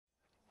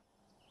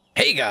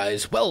Hey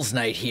guys, Wels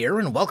Knight here,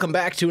 and welcome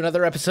back to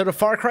another episode of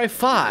Far Cry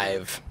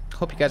 5.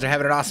 Hope you guys are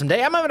having an awesome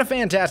day. I'm having a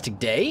fantastic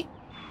day.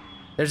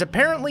 There's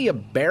apparently a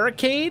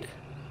barricade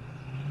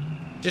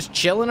just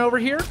chilling over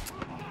here.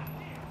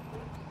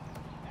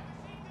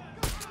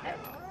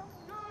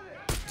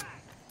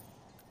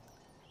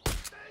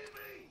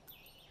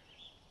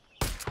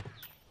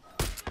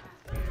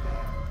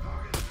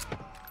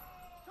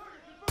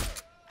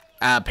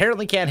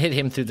 Apparently can't hit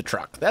him through the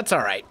truck. That's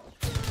alright.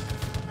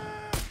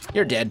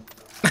 You're dead.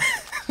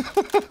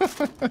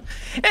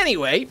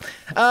 Anyway,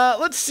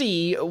 let's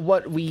see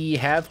what we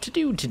have to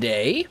do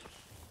today.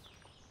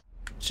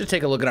 Let's just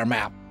take a look at our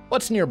map.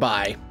 What's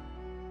nearby?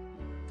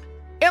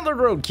 Antlered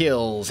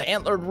roadkills.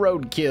 Antlered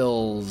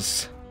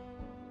roadkills.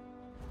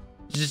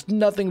 Just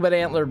nothing but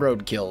antlered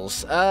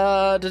roadkills.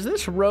 Does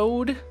this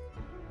road...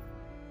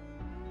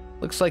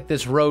 Looks like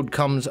this road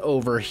comes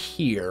over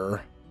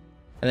here.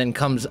 And then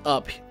comes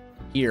up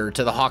here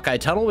to the Hawkeye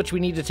Tunnel, which we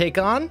need to take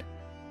on.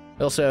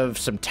 We also have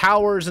some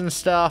towers and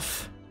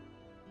stuff.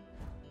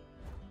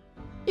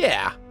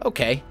 Yeah,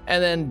 okay.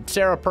 And then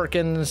Sarah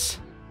Perkins,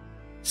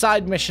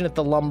 side mission at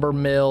the lumber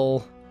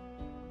mill.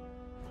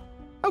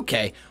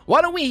 Okay,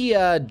 why don't we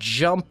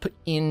jump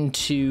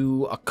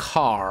into a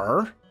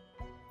car.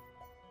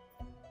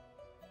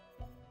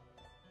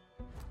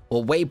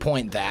 We'll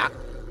waypoint that.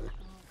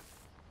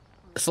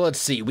 So let's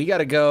see, we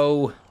gotta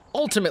go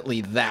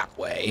ultimately that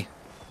way.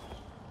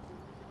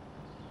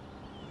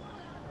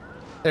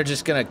 They're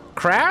just gonna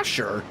crash,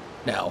 or?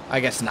 No, I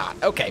guess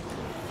not. Okay.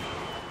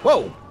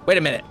 Whoa, wait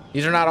a minute.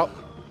 These are not all...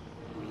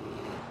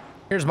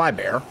 Here's my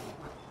bear.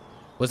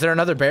 Was there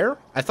another bear?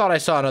 I thought I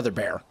saw another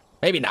bear.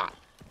 Maybe not.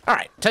 All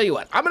right, tell you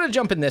what. I'm gonna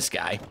jump in this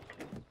guy.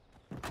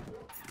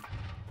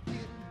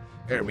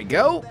 There we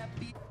go.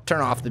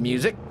 Turn off the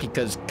music,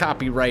 because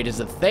copyright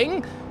is a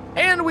thing.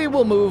 And we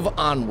will move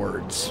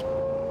onwards.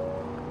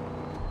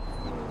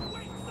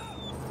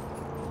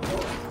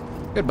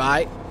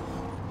 Goodbye.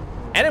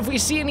 And if we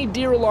see any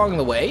deer along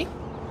the way,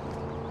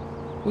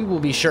 we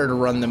will be sure to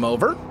run them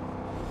over.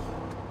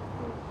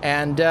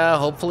 And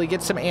hopefully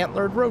get some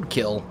antlered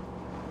roadkill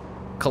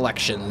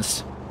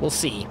collections. We'll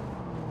see.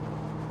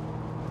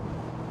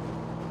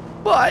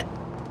 But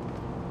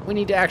we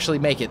need to actually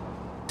make it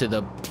to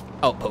the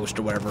outpost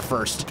or whatever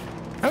first.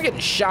 I'm getting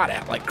shot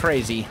at like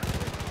crazy.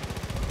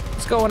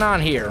 What's going on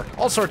here?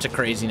 All sorts of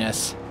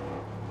craziness.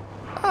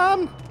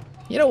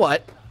 You know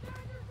what?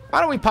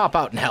 Why don't we pop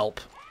out and help?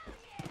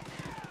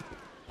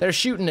 They're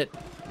shooting at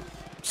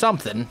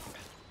something.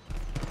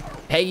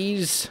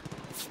 Peggies.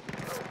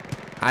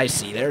 I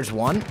see, there's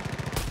one.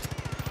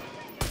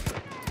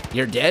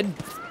 You're dead?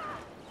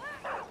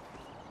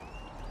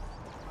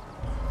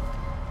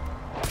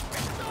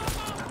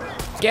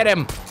 Get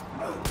him!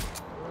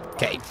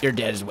 Okay, you're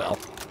dead as well.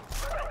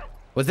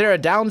 Was there a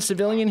downed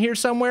civilian here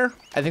somewhere?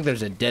 I think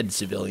there's a dead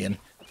civilian.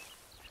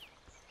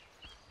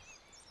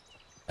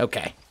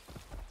 Okay.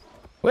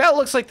 Well, it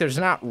looks like there's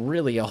not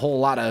really a whole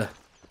lot of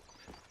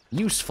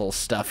useful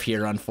stuff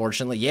here,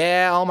 unfortunately.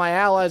 Yeah, all my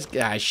allies...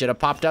 I should have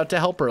popped out to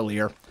help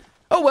earlier.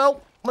 Oh,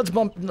 well.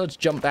 Let's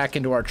jump back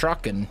into our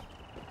truck and...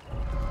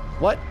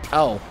 What?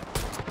 Oh.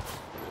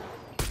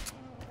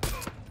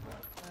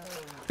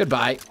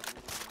 Goodbye.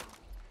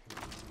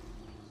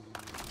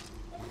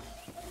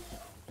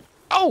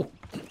 Oh!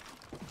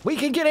 We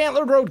can get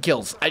antlered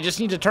roadkills. I just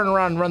need to turn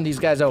around and run these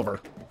guys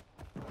over.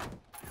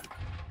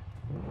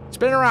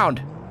 Spin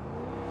around.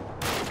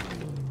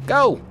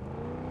 Go!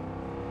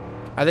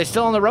 Are they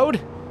still on the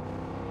road?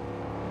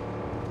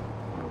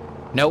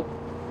 Nope.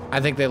 I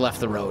think they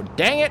left the road.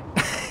 Dang it!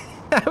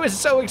 I was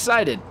so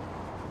excited.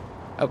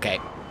 Okay.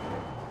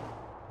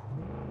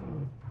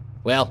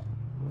 Well,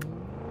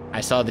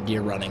 I saw the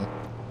deer running.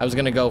 I was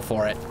gonna go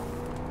for it.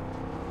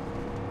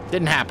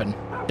 Didn't happen.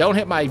 Don't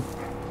hit my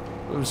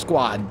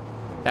squad.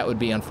 That would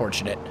be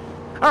unfortunate.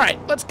 All right,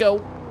 let's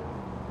go.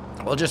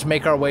 We'll just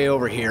make our way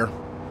over here.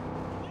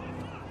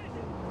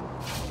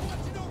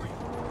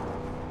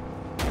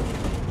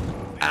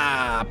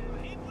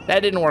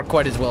 That didn't work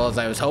quite as well as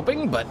I was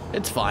hoping, but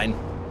it's fine.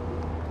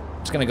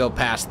 Just gonna go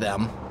past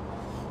them.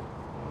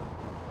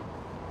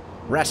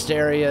 Rest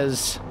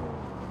areas.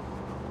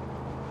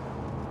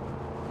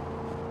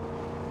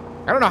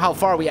 I don't know how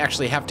far we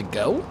actually have to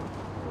go.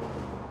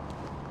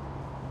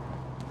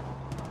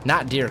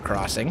 Not deer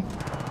crossing.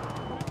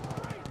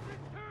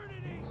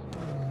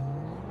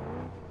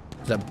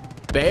 There's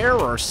a bear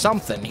or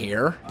something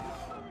here.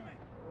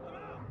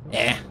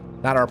 Eh,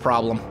 not our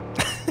problem.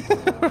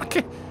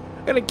 Okay,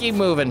 gonna keep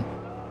moving.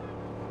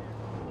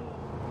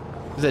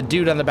 There's a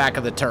dude on the back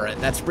of the turret.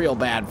 That's real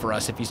bad for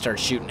us if he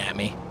starts shooting at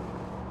me.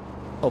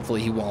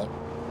 Hopefully he won't.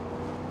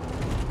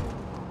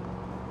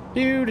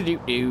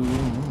 Do-do-do-do.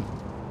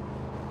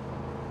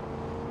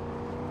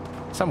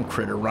 Some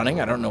critter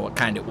running. I don't know what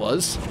kind it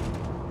was.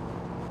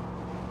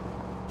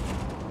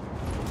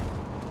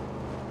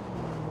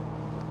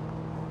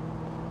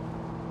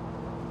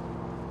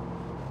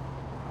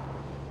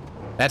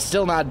 That's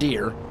still not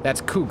deer.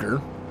 That's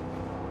cougar.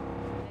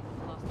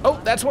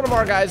 Oh, that's one of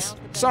our guys.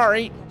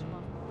 Sorry.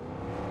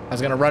 I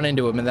was gonna run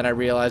into him and then I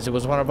realized it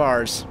was one of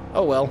ours.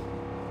 Oh well.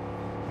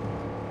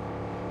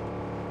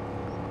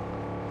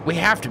 We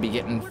have to be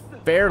getting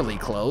fairly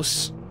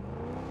close.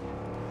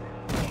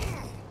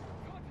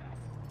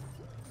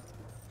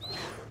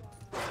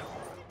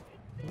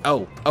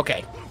 Oh,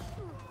 okay.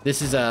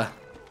 This is a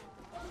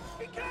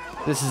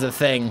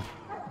thing.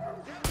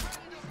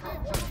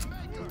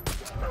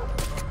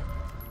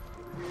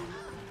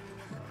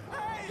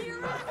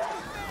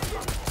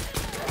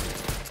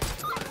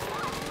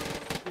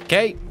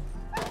 Okay.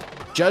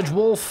 Judge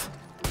Wolf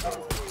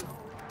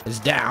is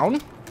down.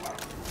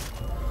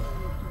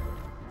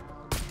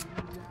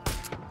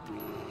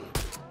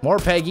 More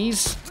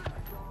Peggies.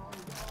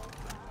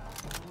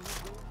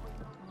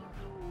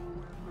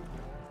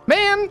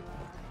 Man!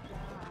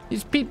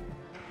 These people...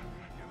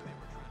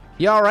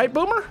 You alright,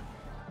 Boomer?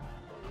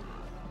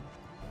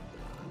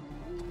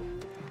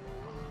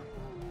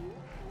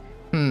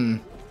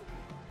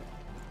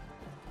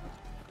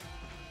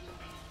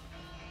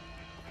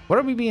 What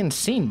are we being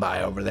seen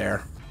by over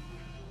there?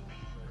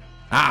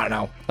 I don't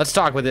know. Let's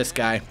talk with this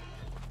guy.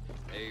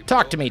 Hey,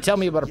 Talk to me. Tell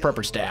me about a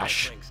prepper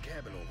stash.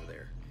 Cabin over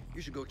there.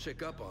 You should go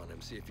check up on him,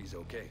 see if he's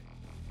okay.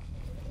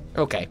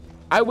 Okay.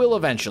 I will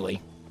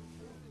eventually.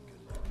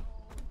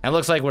 And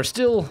looks like we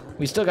still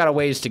got a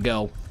ways to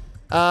go.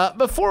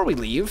 Before we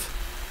leave,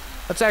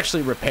 let's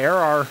actually repair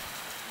our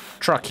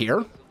truck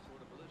here.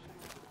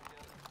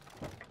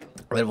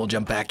 Then we'll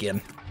jump back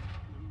in.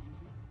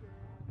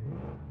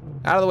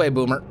 Out of the way,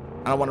 Boomer.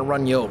 I don't want to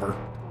run you over.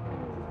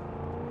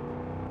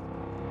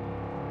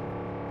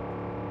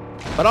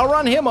 But I'll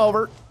run him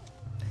over.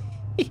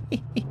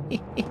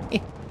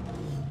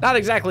 Not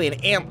exactly an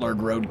antlered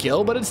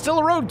roadkill, but it's still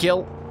a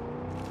roadkill.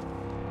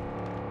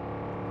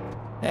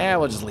 Yeah,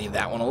 we'll just leave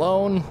that one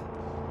alone.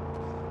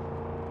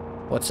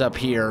 What's up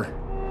here?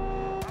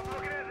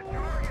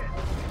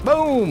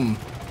 Boom!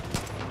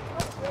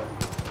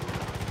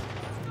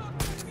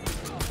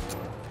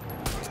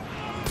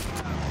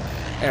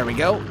 There we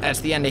go.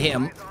 That's the end of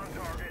him.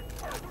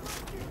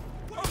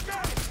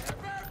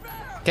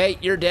 Okay,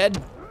 you're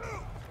dead.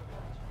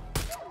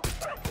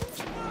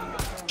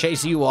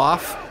 Chase you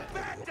off.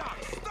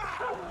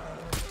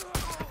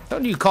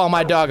 Don't you call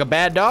my dog a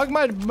bad dog?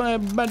 My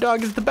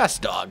dog is the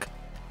best dog.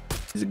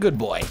 He's a good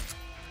boy.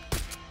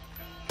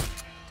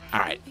 All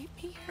right.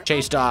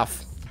 Chased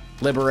off.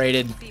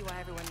 Liberated.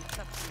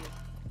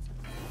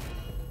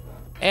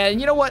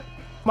 And you know what?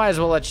 Might as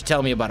well let you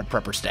tell me about a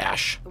prepper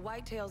stash. The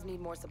Whitetails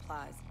need more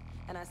supplies,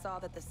 and I saw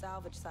that the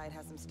salvage site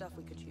has some stuff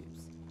we could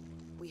use.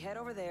 We head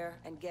over there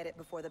and get it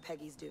before the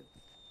Peggies do.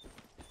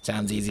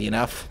 Sounds easy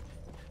enough.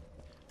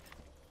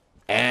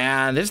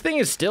 And this thing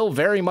is still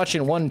very much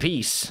in one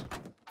piece.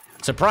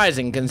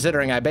 Surprising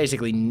considering I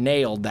basically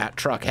nailed that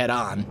truck head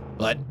on,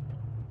 but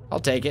I'll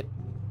take it.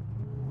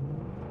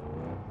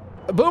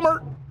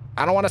 Boomer!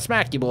 I don't want to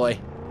smack you, boy.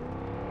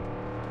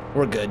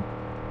 We're good.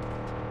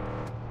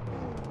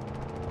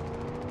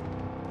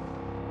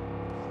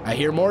 I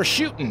hear more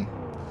shooting.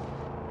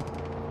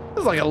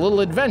 This is like a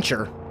little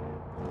adventure.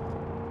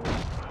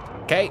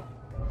 Okay.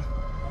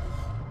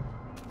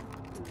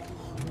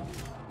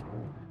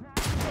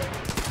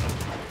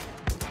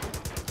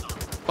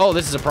 Oh,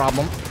 this is a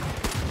problem.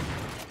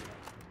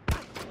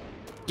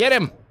 Get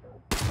him!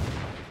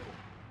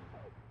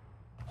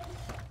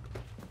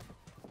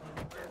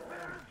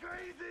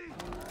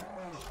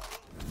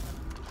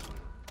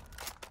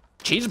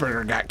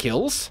 Cheeseburger got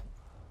kills.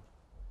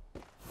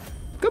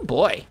 Good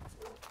boy.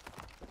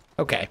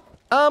 Okay.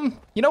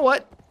 You know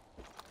what?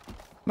 I'm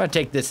gonna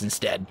take this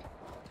instead.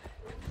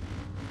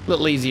 A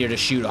little easier to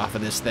shoot off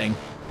of this thing.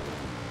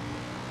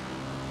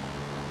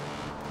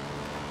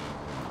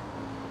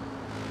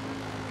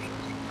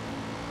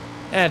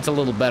 And it's a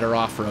little better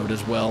off-road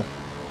as well.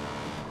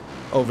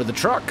 Over the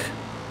truck.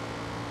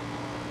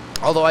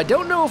 Although I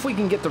don't know if we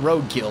can get the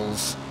road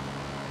kills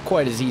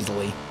quite as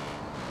easily.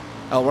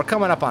 Oh, we're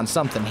coming up on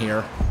something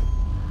here.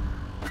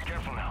 Be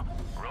careful now.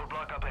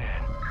 Roadblock up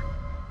ahead.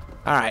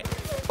 Alright.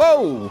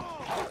 Whoa!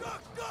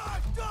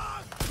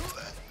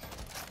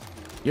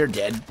 You're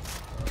dead.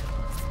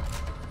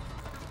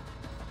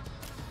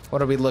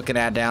 What are we looking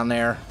at down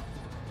there?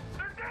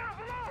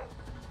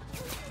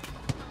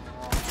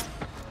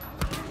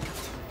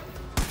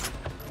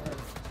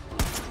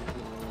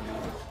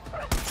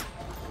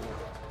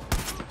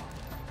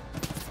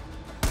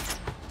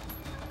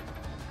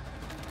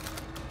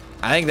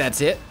 I think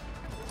that's it.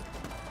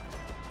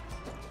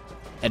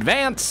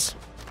 Advance.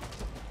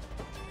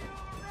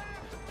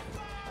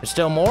 There's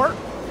still more?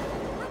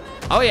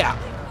 Oh yeah.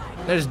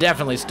 There's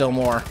definitely still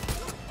more.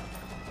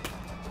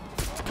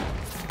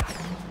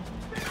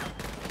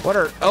 What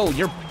are... Oh,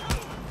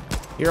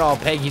 you're all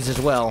Peggies as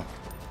well.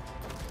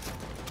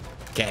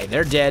 Okay,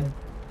 they're dead.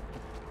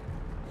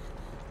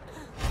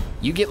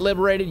 You get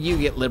liberated, you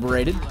get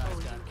liberated.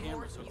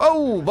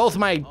 Oh, both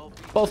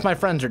my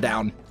friends are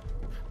down.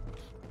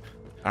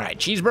 All right,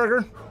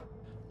 Cheeseburger.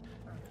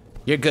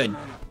 You're good.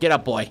 Get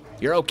up, boy.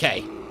 You're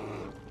okay.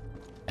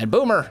 And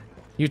Boomer,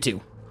 you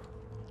too.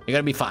 You're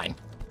gonna be fine.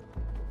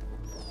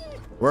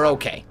 We're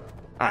okay.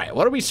 All right,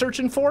 what are we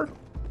searching for?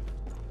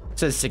 It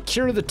says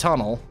secure the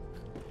tunnel.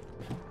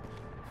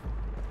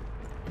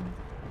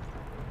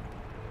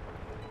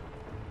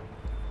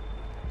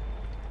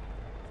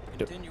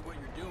 Continue what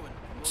you're doing.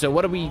 So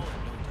what do we...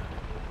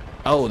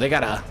 Oh, they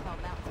got a...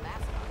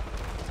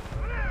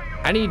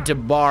 I need to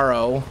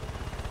borrow...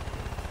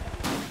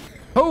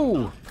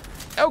 Oh!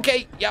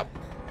 Okay, yep.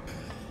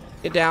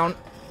 Get down.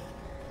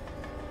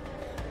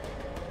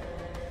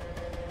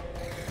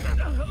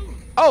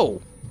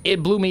 Oh!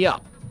 It blew me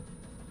up.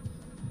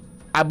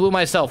 I blew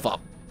myself up.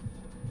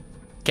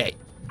 Okay.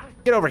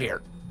 Get over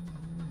here.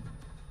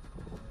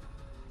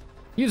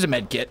 Use a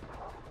med kit.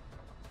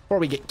 Before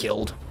we get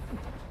killed.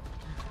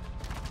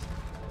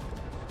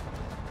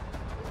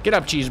 Get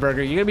up, cheeseburger.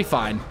 You're gonna be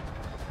fine.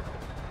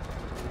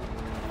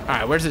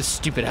 Alright, where's this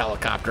stupid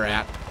helicopter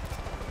at?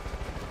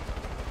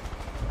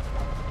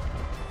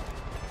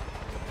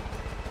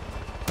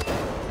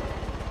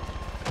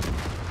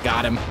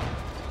 Got him.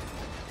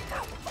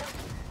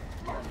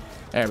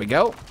 There we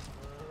go.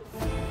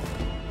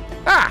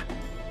 Ah!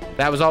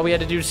 That was all we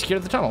had to do to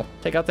secure the tunnel.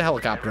 Take out the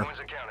helicopter.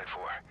 Everyone's accounted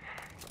for.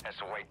 That's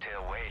the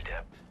whitetail way,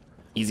 Deb.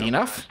 Easy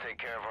enough. Take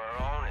care of our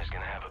own is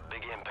gonna have a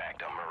big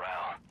impact on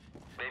morale.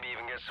 Maybe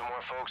even get some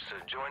more folks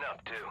to join up,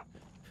 too.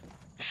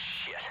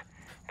 Shit.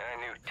 And I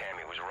knew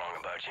Tammy was wrong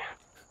about you.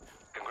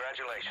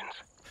 Congratulations.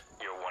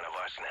 You're one of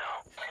us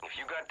now. If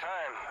you got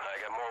time, I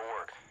got more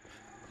work.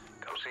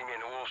 Come see me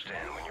in the wolf's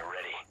den when you're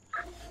ready.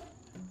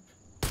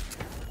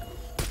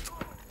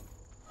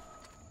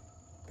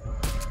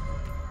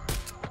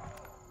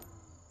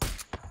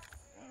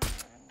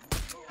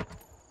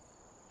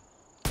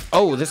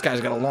 Oh, this guy's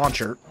got a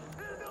launcher.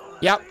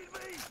 Yep.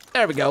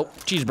 There we go.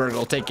 Cheeseburger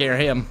will take care of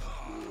him.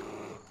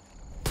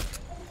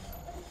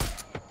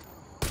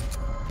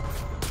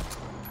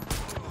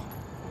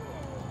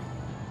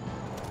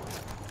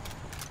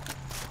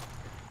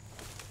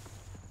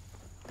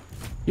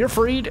 You're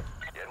freed.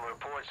 Getting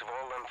reports of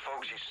all them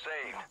folks you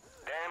saved.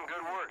 Damn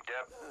good work,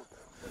 Deb.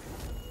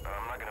 But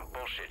I'm not gonna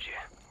bullshit you.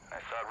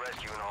 I thought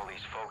rescuing all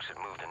these folks had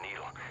moved the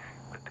needle,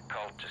 but the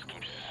cult just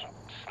keeps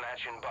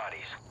snatching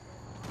bodies.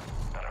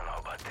 I don't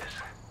know about this.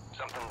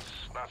 Something's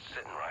not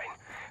sitting right.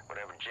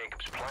 Whatever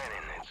Jacob's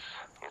planning,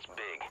 it's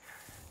big,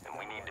 and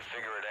we need to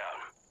figure it out.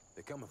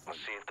 They're coming for We'll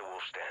see you at the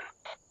wolf's den.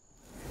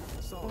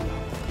 I saw a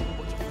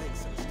bunch of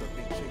things and stuff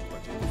being chased by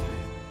Jacob's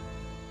man.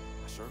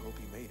 I sure hope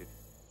he made it.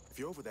 If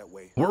you're over that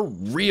way, We're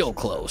real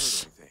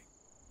close.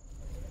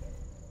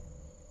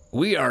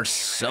 We are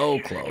so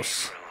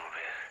close. For a little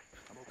bit.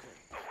 I'm okay.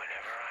 But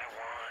whenever I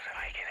want,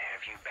 I can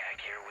have you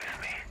back here with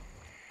me.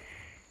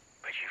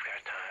 But you've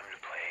got time to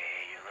play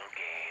your little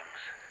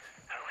games.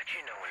 I'll let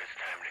you know when it's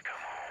time to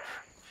come home.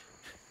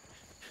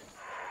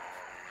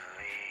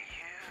 Only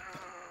you.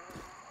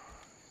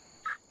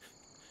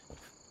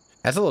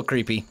 That's a little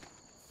creepy.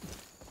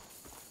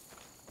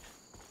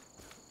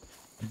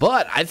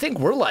 But I think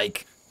we're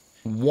like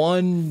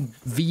one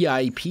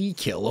VIP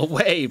kill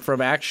away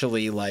from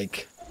actually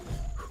like...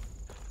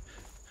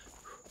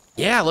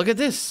 Yeah, look at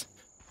this.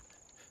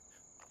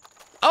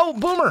 Oh,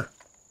 Boomer.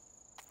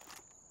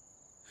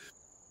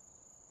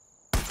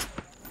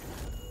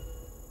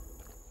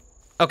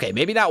 Okay,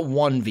 maybe not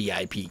one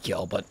VIP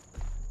kill, but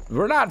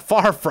we're not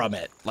far from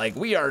it. Like,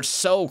 we are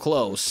so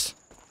close.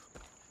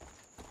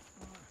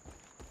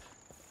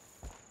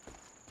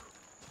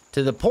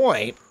 To the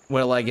point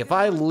where, like, if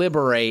I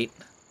liberate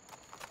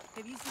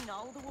Have you seen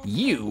all of the wolves?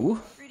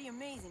 you... Pretty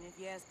amazing, if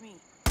you ask me.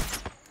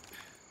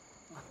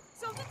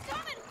 Something's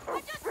coming!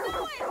 I just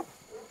saw it!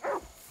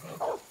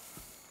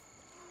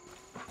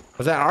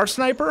 Was that our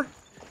sniper?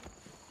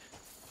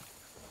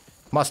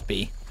 Must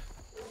be.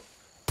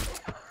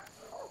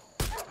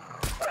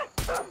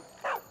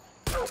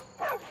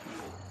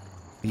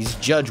 These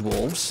judge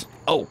wolves.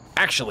 Oh,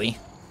 actually.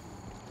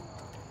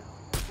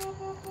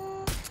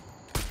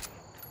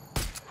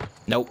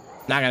 Nope.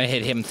 Not gonna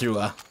hit him through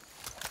a...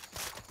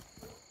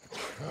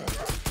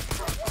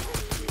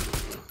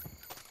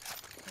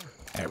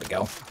 There we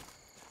go.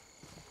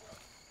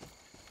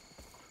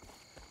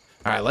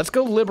 Alright, let's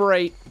go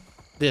liberate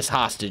this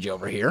hostage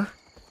over here.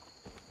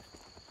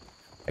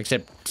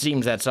 Except,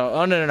 seems that's...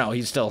 Oh, no.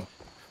 He's still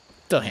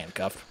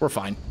handcuffed. We're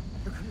fine.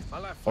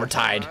 Or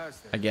tied,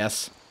 I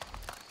guess.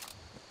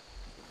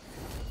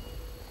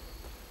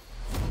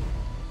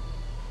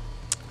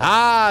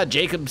 Ah,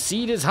 Jacob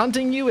Seed is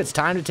hunting you. It's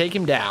time to take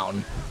him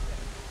down.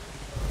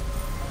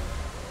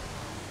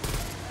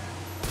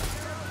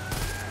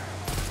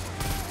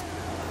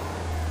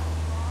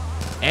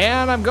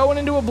 And I'm going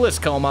into a bliss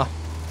coma.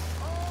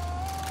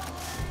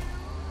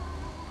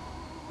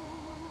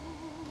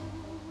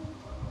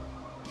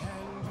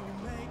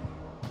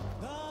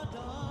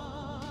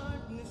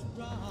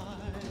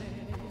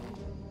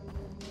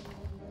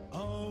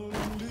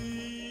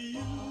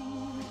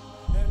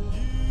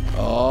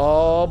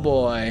 Oh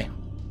boy.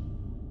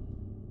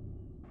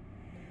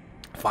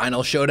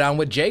 Final showdown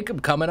with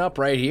Jacob coming up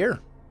right here.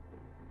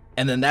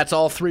 And then that's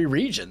all 3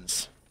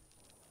 regions.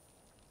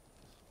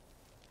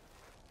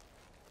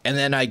 And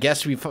then I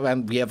guess we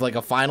have like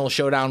a final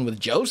showdown with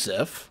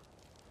Joseph.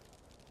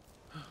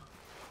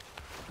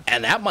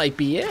 And that might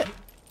be it.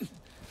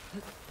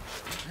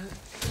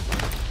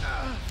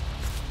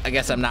 I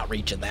guess I'm not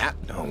reaching that.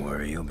 Don't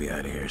worry, you'll be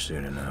out of here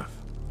soon enough.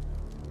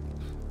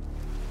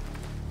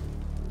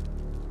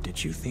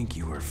 Did you think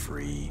you were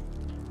free?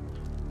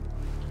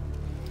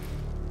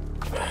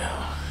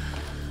 Well,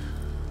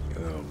 your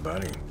little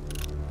buddy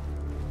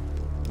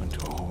went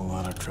to a whole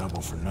lot of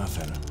trouble for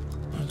nothing.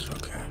 That's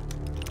okay.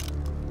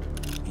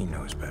 He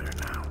knows better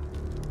now.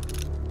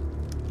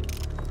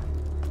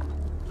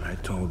 I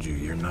told you,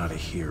 you're not a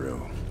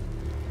hero.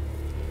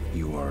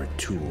 You are a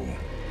tool.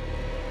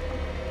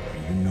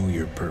 You know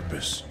your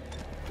purpose.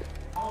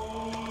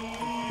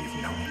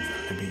 You've known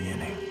from the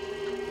beginning.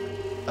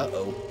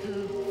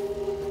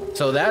 Uh-oh.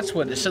 So that's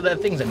what, so that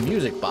thing's a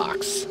music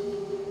box.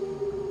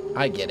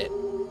 I get it.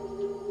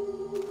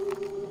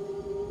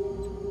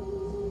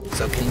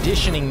 So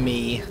conditioning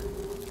me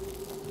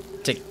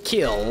to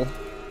kill.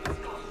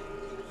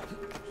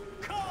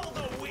 Call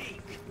the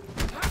weak.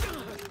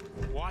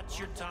 Watch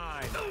your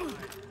time.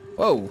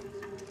 Whoa.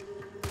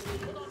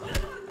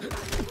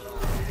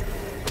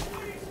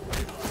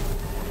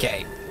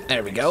 Okay,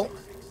 there we go.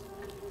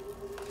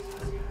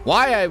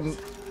 Why I'm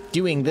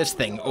doing this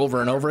thing over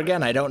and over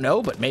again, I don't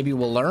know, but maybe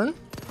we'll learn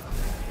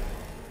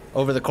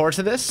over the course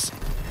of this.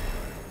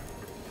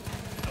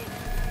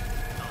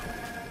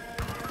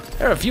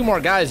 There are a few more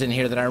guys in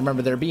here than I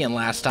remember there being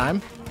last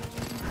time.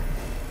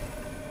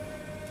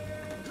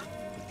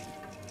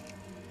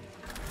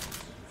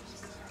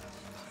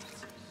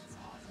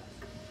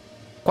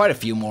 Quite a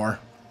few more.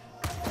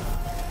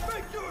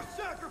 Make your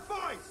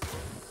sacrifice!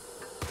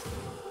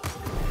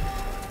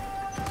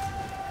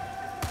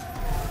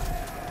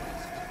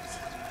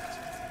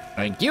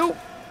 Thank you.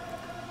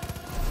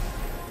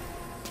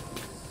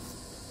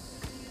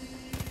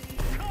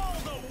 Call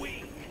the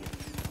weak.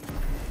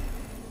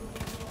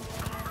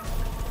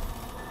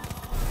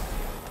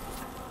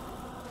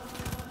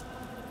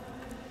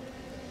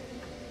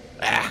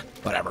 Ah,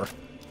 whatever.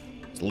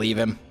 Just leave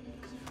him.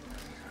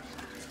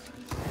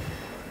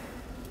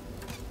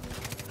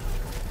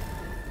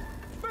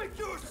 Make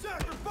your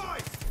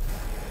sacrifice!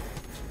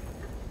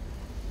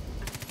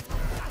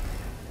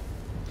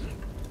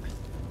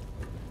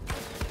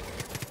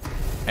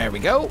 There we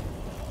go.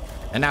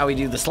 And now we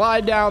do the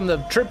slide down the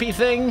trippy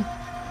thing.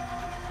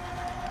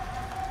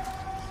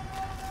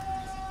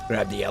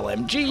 Grab the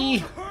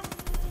LMG.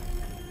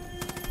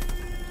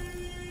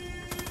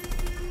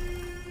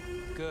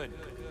 Good.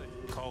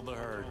 Call the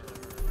herd.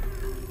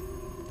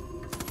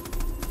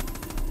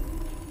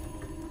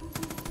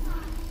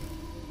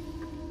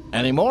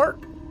 Any more?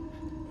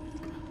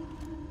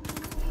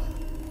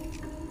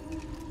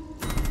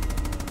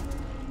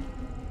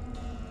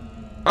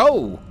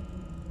 Oh!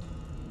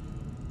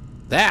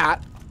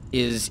 That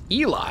is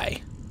Eli.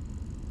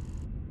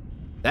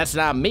 That's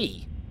not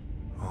me.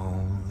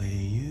 Only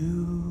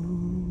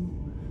you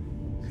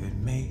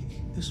could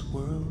make this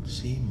world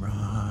seem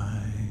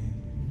right.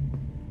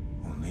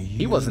 Only you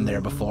He wasn't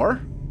there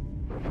before.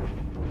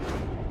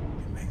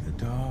 can make the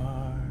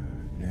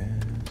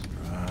darkness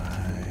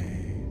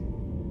bright.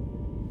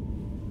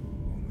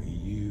 Only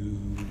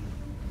you.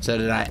 So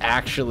did I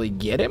actually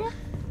get him?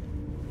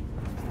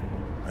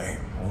 Hey,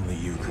 only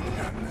you could have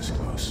gotten this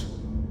close.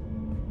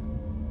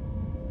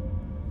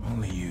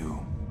 Only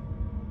you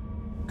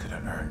could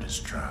have earned his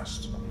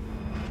trust.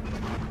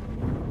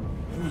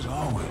 It was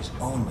always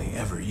only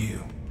ever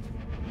you.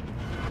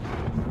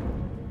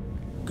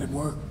 Good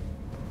work.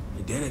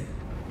 You did it.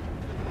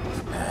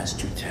 You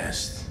passed your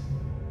test.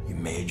 You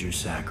made your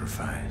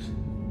sacrifice.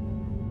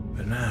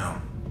 But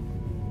now,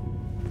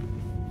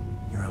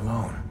 you're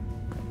alone.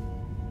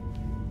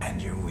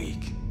 And you're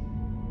weak.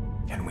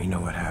 And we know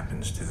what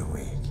happens to the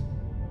weak.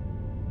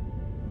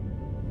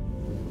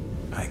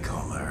 I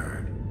call the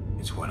herd.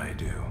 It's what I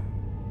do.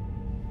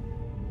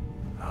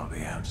 I'll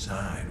be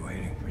outside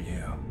waiting for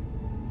you.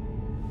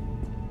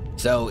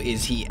 So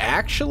is he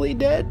actually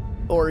dead?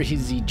 Or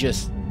is he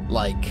just,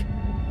 like,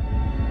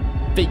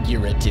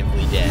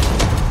 figuratively dead?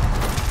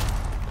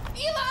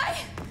 Eli!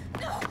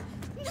 No!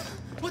 No!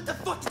 What the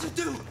fuck did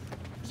you do?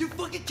 You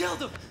fucking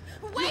killed him!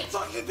 Wait! You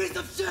fucking piece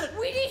of shit!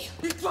 Weedy!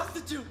 He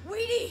trusted you!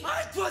 Weedy!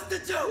 I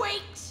trusted you!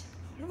 Wait!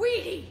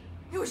 Weedy!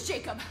 It was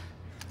Jacob.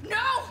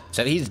 No!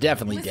 So he's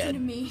definitely Listen dead. to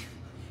me.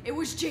 It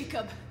was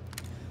Jacob.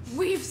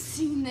 We've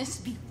seen this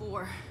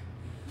before.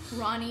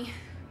 Ronnie,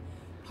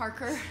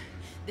 Parker,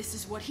 this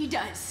is what he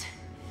does.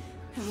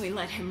 And we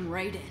let him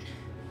right in.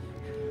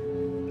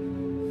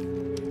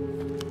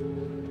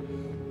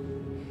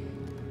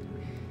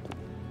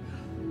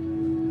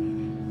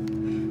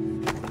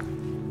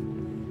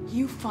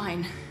 You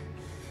find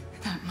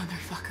that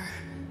motherfucker.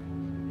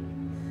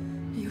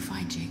 You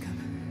find Jacob.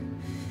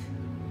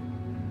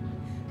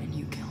 And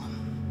you kill him.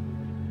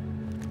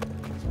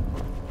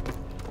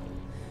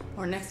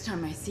 Or next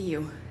time I see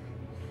you.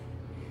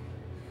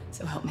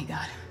 So help me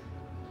God.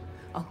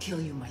 I'll kill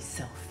you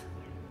myself.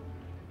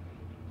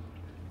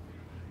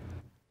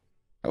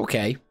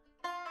 Okay.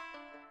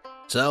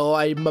 So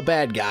I'm a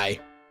bad guy,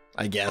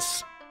 I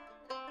guess.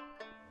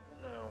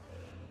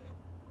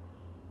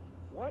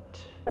 What?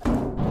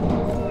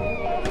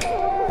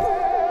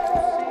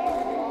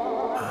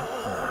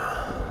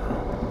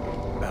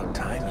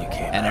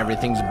 And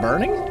everything's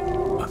burning?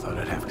 I thought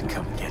I'd have to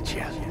come get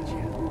you.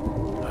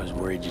 I was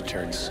worried you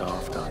turned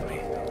soft on me.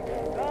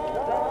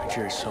 But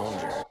you're a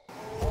soldier.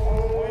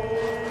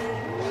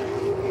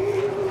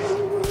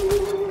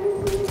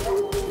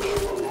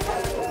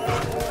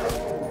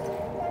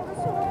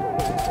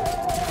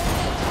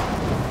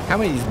 How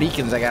many of these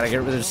beacons I gotta get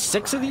rid of? There's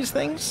 6 of these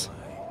things?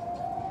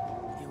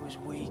 He was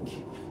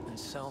weak and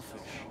selfish.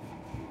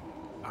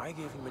 I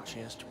gave him a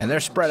chance to. And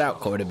they're spread out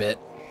quite a bit.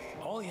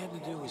 All he had to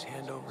do was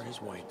hand over his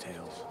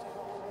whitetails.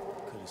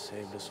 Could have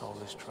saved us all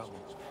this trouble.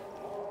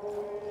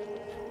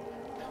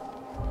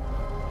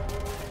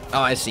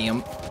 Oh, I see him.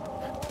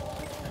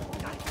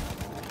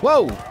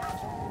 Whoa!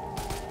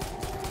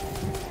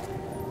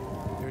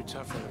 You're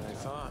tougher than I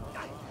thought.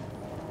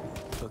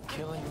 But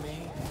killing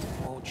me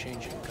won't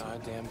change a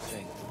goddamn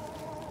thing.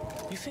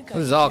 You think This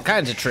is all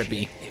kinds of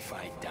trippy. If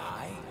I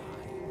die,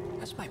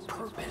 that's my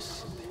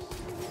purpose.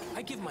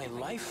 I give my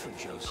life for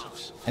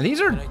Joseph's. And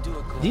these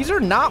are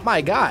not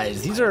my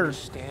guys. These are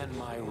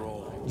my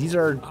role.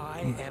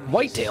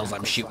 whitetails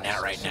I'm shooting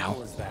at right now.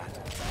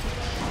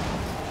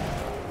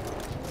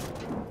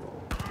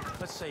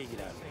 Let's say you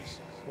get out of this.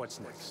 What's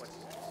next?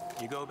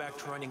 You go back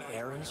to running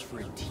errands for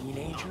a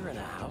teenager and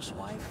a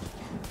housewife?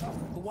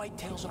 The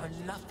whitetails are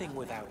nothing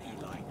without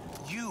Eli.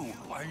 You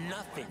are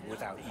nothing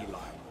without Eli.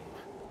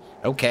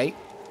 Okay.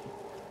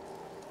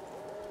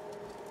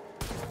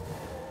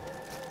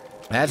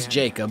 That's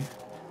Jacob.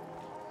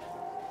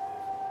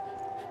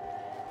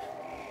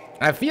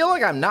 I feel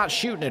like I'm not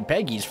shooting at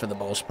Peggy's for the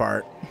most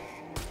part.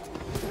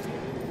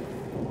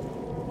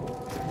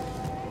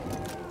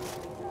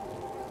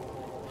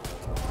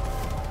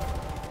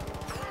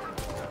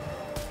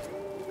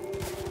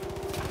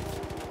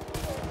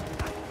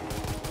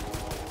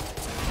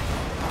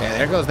 Okay,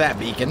 there goes that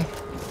beacon.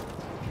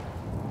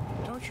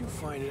 Don't you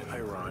find it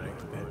ironic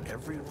that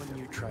everyone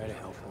you try to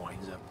help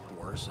winds up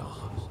worse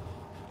off?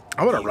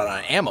 I'm gonna run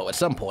out of ammo at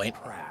some point.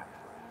 Crap.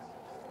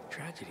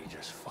 Tragedy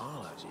just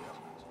follows you.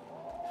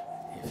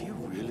 If you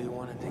really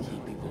wanted to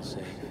keep people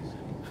safe,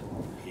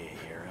 be a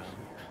hero,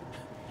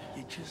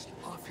 you just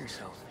off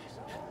yourself.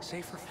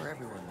 Safer for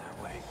everyone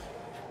that way.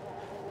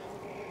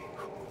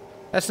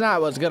 That's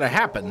not what's gonna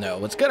happen, though.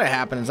 What's gonna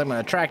happen is I'm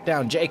gonna track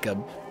down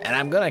Jacob, and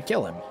I'm gonna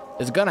kill him.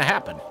 It's gonna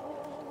happen.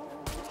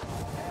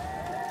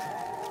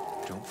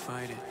 Don't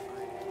fight it.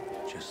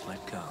 Just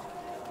let go.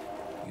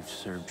 You've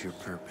served your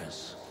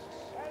purpose.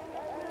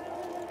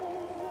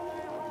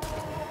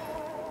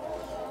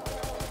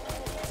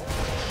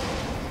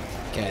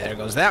 Okay, there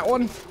goes that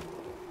one.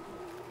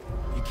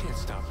 You can't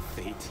stop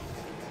fate.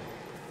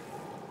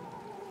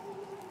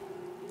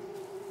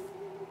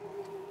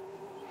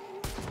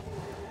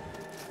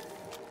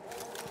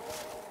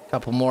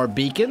 Couple more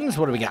beacons.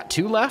 What do we got?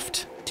 2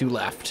 left? 2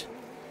 left.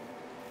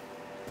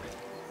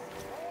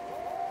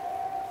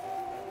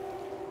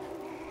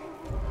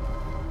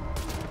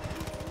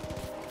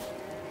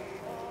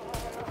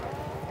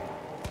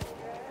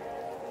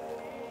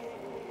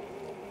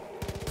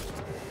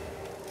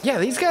 Yeah,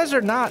 these guys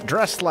are not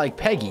dressed like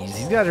Peggy's.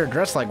 These guys are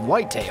dressed like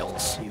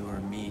whitetails. You are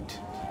meat.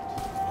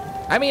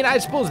 I mean, I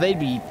suppose they'd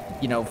be,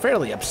 you know,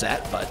 fairly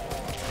upset, but...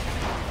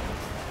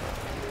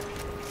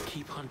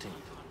 Keep hunting.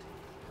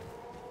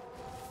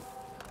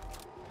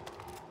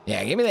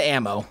 Yeah, give me the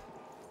ammo.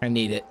 I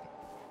need it.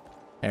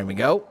 There we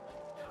go.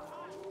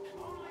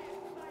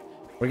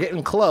 We're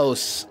getting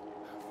close.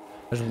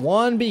 There's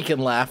 1 beacon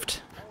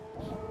left.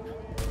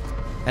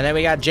 And then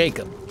we got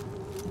Jacob.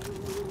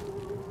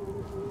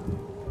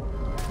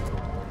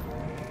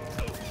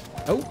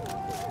 Oh.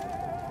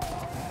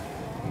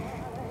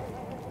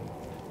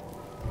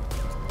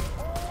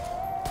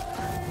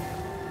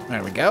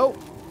 There we go.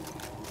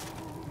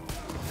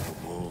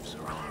 The wolves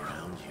are all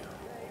around you.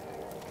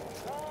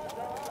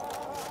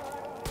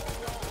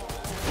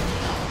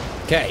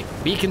 Okay,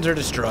 beacons are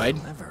destroyed.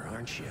 Clever,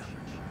 aren't you?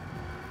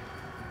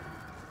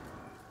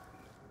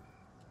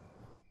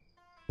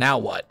 Now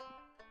what?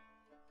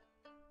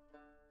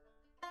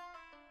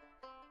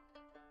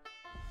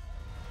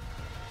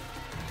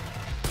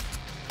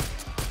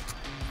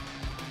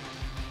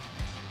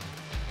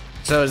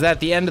 So is that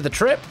the end of the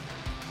trip?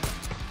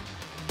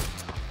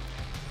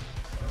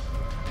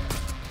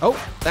 Oh,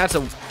 that's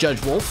a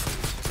Judge Wolf.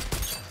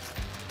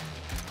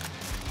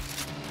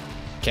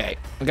 Okay,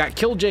 we got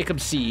Kill Jacob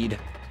Seed.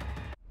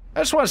 I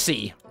just want to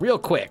see, real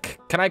quick,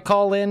 can I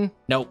call in?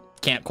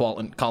 Nope, can't call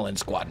in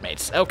squad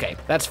mates. Okay,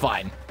 that's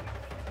fine.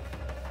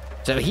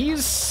 So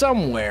he's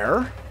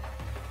somewhere.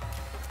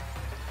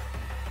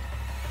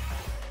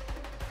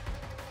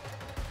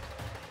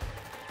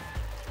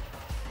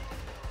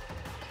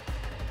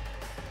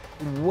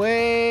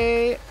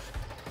 Way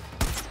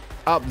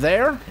up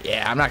there?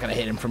 Yeah, I'm not gonna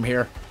hit him from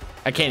here.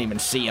 I can't even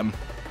see him.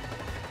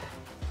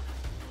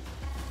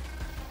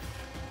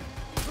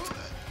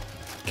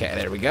 Okay,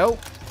 there we go.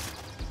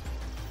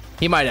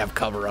 He might have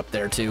cover up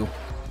there too.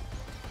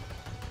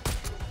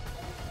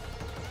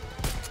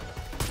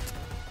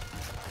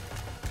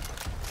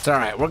 It's all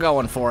right, we're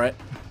going for it.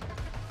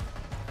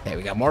 Okay,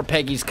 we got more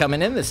Peggies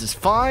coming in. This is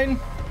fine.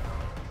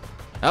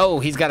 Oh,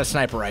 he's got a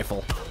sniper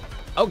rifle.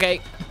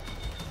 Okay.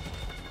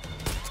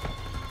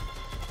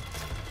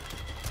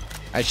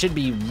 I should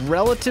be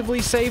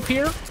relatively safe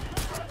here.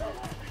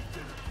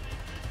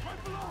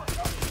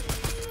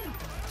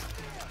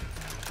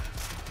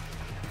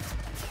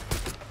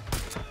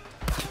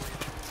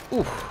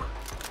 Ooh.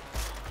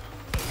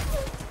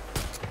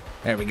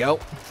 There we go.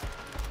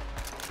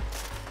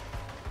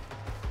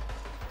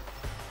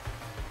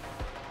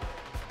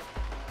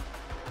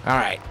 All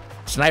right.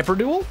 Sniper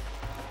duel?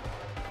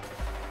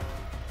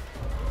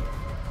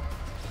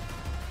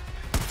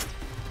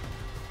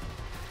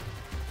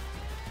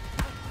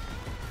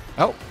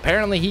 Oh,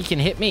 apparently he can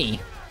hit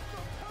me.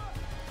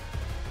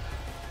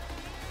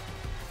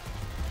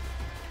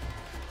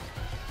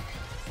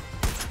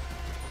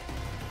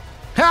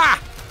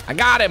 Ha! I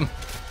got him.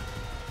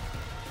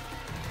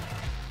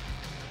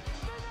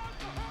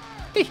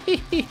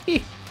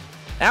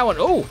 That one.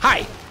 Oh,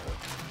 hi.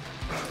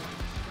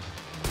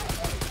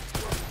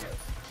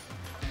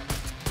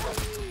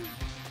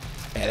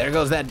 Yeah, there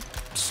goes that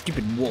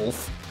stupid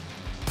wolf.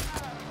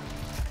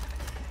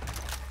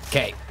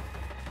 Okay.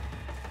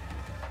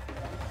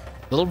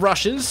 Little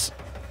rushes.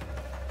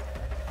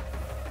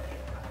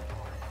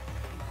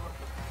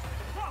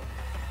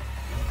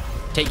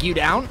 Take you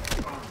down.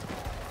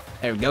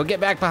 There we go. Get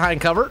back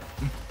behind cover.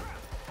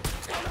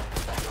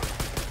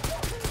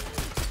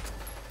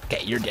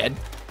 Okay, you're dead.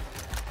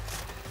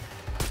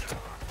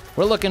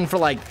 We're looking for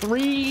like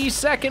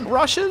 3-second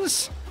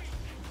rushes.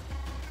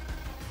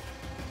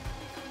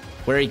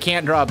 Where he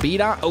can't draw a bead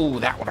on. Oh,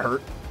 that one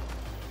hurt.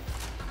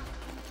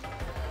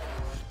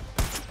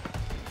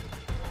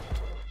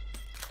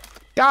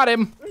 Got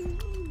him.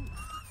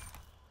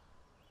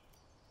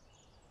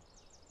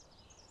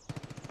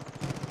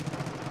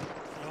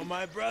 Well,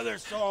 my brother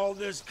saw all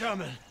this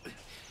coming.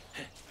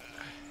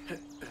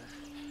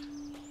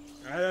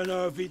 I don't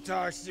know if he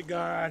talks to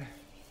God.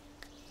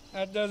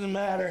 That doesn't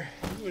matter.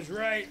 He was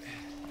right.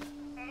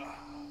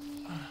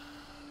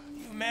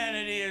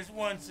 Humanity is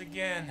once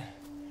again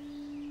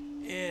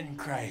in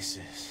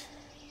crisis.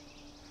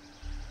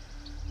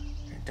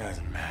 It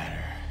doesn't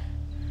matter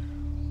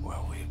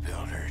what we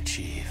build or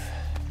achieve.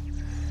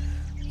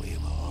 We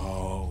will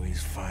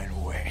always find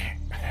a way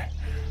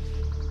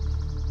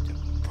to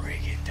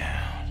break it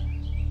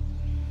down.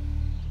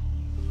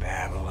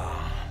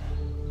 Babylon,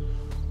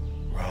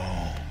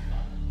 Rome,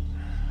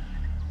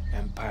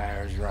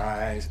 empires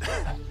rise,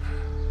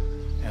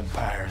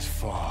 empires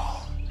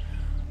fall.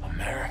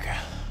 America,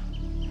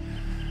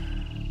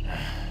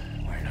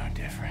 we're no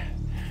different.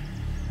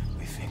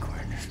 We think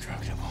we're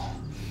indestructible.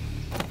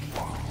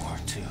 World War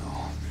II,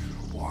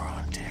 war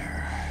on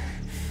terror.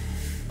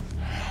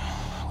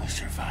 We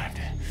survived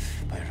it,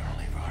 but it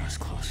only brought us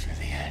closer to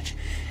the edge.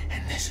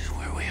 And this is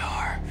where we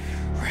are,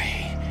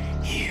 right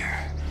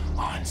here,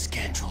 on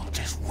schedule,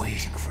 just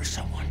waiting for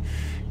someone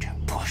to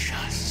push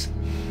us.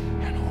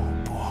 And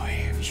oh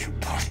boy, if you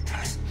pushed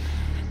us.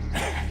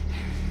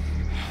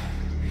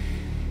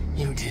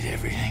 You did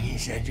everything he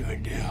said you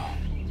would do.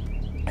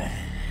 And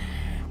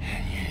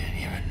you didn't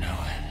even know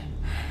it.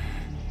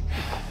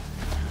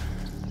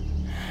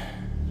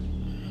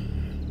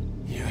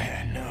 You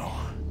had no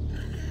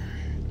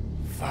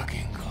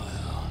fucking clue.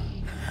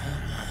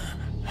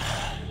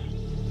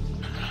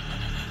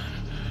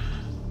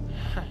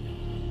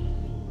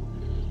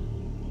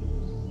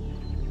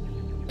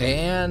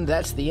 And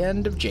that's the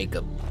end of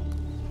Jacob.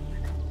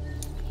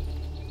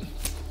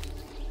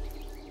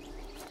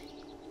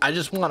 I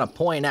just want to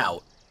point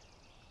out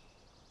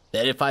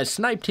that if I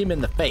sniped him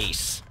in the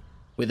face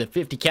with a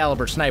 50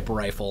 caliber sniper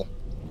rifle,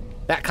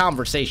 that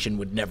conversation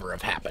would never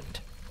have happened.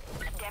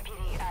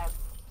 Deputy,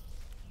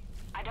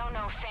 I don't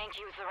know if thank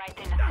you is the right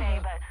thing to say,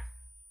 but...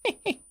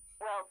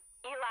 well,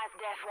 Eli's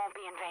death won't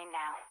be in vain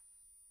now.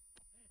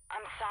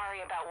 I'm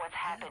sorry about what's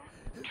happened,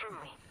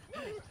 truly.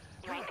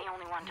 You ain't the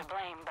only one to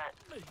blame, but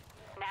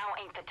now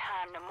ain't the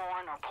time to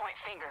mourn or point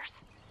fingers.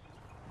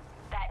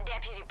 That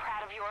Deputy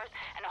Pratt of yours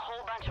and a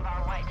whole bunch of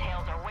our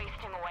whitetails are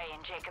wasting away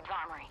in Jacob's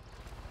armory.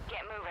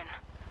 Get moving.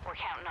 We're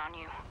counting on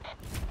you.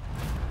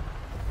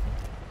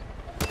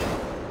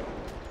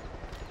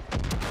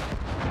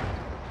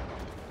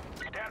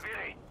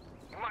 Deputy,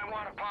 you might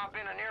want to pop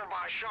in a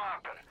nearby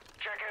shop and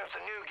check out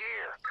some new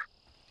gear.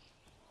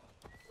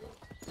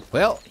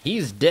 Well,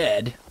 he's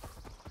dead.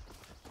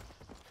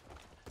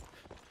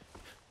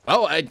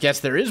 Oh, I guess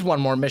there is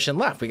one more mission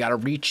left. We gotta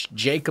reach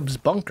Jacob's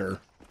bunker.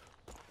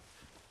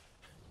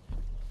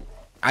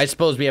 I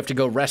suppose we have to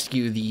go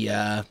rescue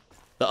the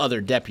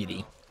other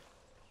deputy.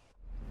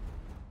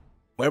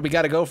 Where we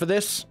gotta go for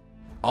this?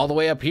 All the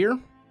way up here?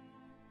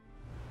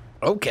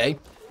 Okay.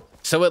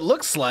 So it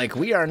looks like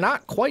we are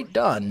not quite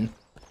done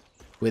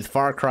with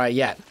Far Cry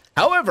yet.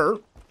 However,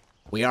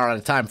 we are out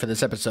of time for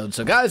this episode.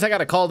 So guys, I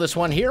gotta call this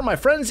one here. My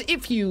friends,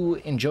 if you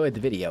enjoyed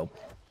the video,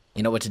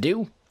 you know what to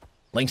do.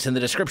 Links in the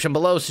description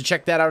below, so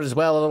check that out as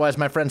well. Otherwise,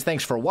 my friends,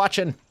 thanks for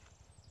watching,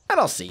 and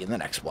I'll see you in the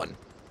next one.